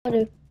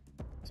do.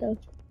 So,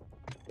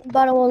 I'm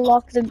about to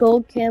unlock the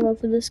gold camo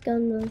for this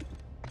gun though.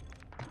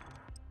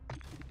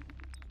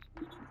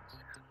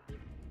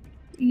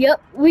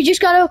 Yep, we just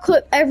gotta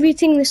equip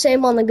everything the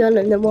same on the gun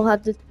and then we'll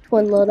have the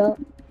twin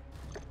loadout.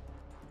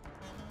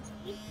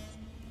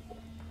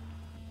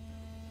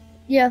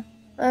 Yeah,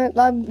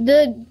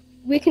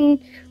 we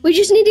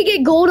just need to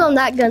get gold on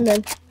that gun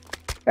then.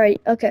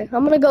 Alright, okay,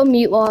 I'm gonna go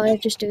mute while I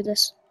just do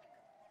this.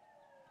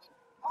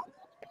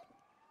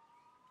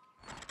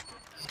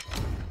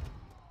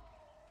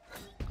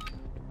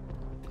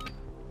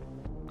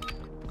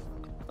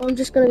 I'm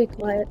just gonna be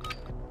quiet.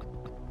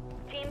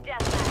 Team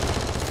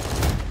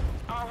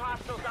deathmatch. All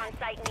hostiles on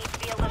site need to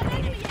be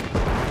eliminated.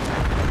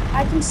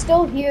 I can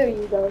still hear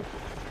you though.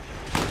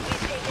 We've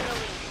taken the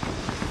lead.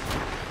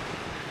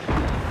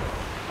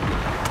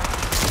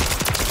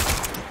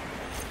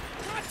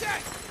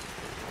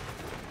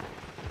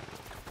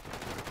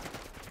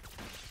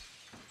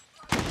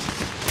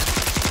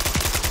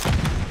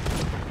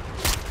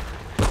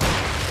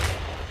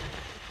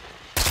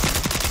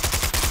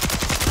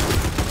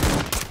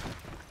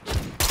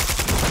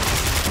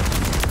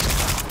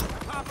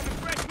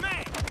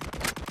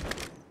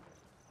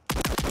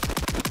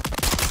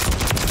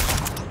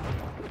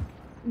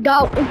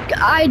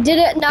 I did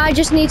it, now I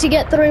just need to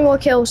get 3 more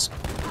kills.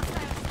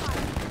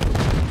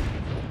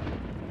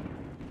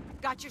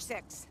 Got your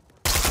 6.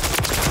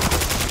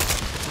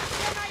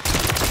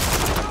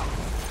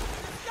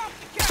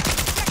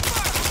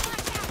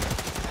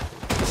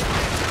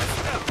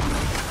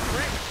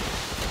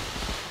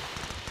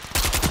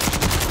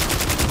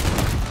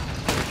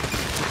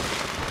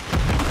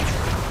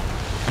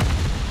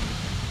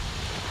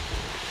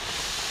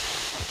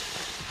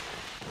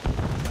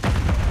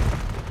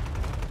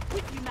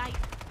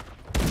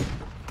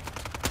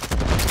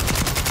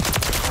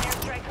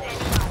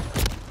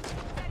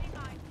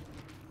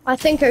 I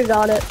think I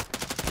got it.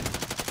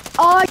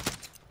 Oh,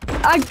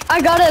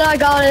 I got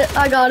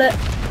it.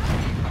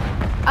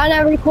 And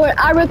I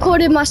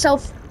recorded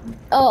myself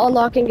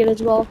unlocking it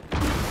as well.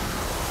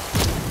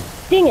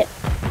 Dang it.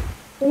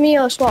 Let me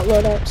swap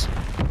loadouts.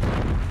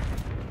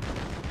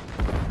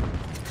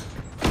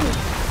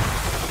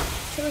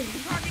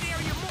 Target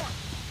area more.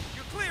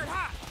 You're cleared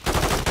hot.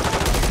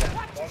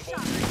 Watch your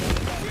shot.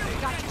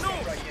 Got your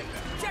nose.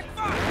 Check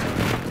fire.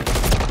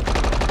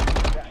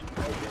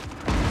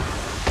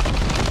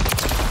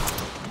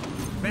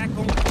 Back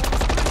on the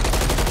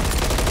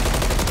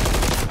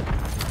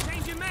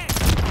change your man.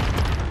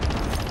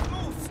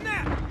 Oh,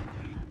 snap.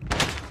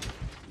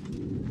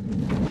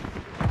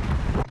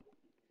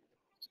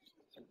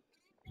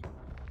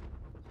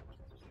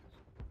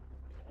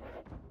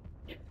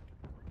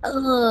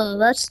 Ugh,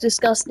 that's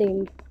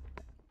disgusting.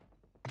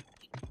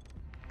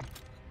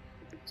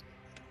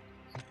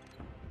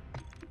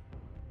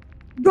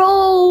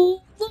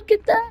 Bro, look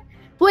at that.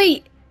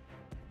 Wait.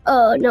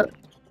 No.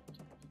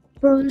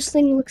 Bro, this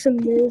thing looks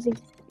amazing.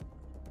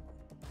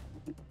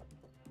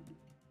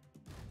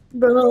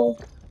 Bro.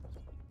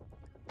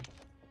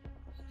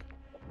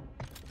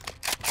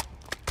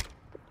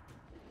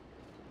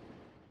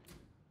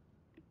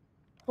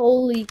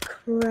 Holy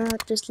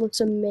crap, this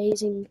looks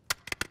amazing.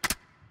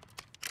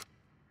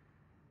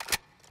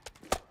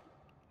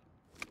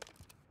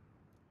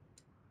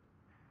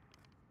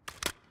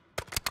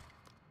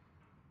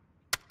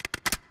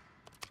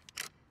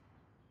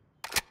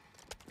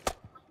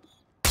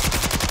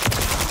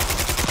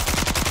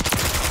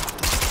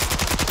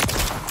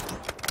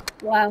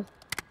 Wow.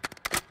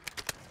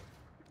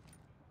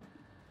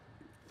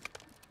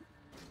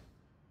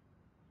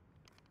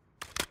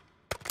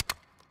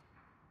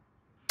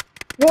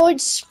 Bro,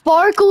 it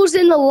sparkles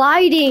in the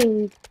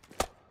lighting.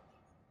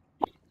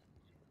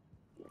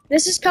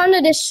 This is kind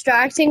of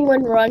distracting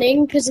when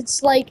running, because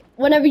it's like,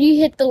 whenever you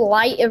hit the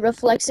light, it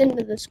reflects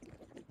into the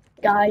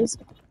guy's,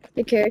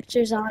 the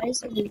character's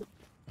eyes.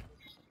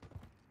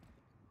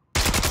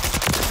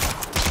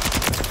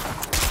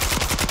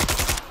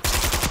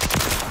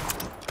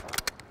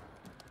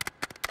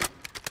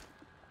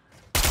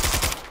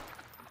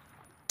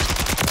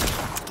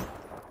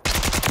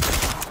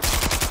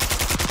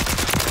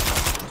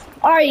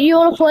 Alright, you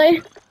wanna play?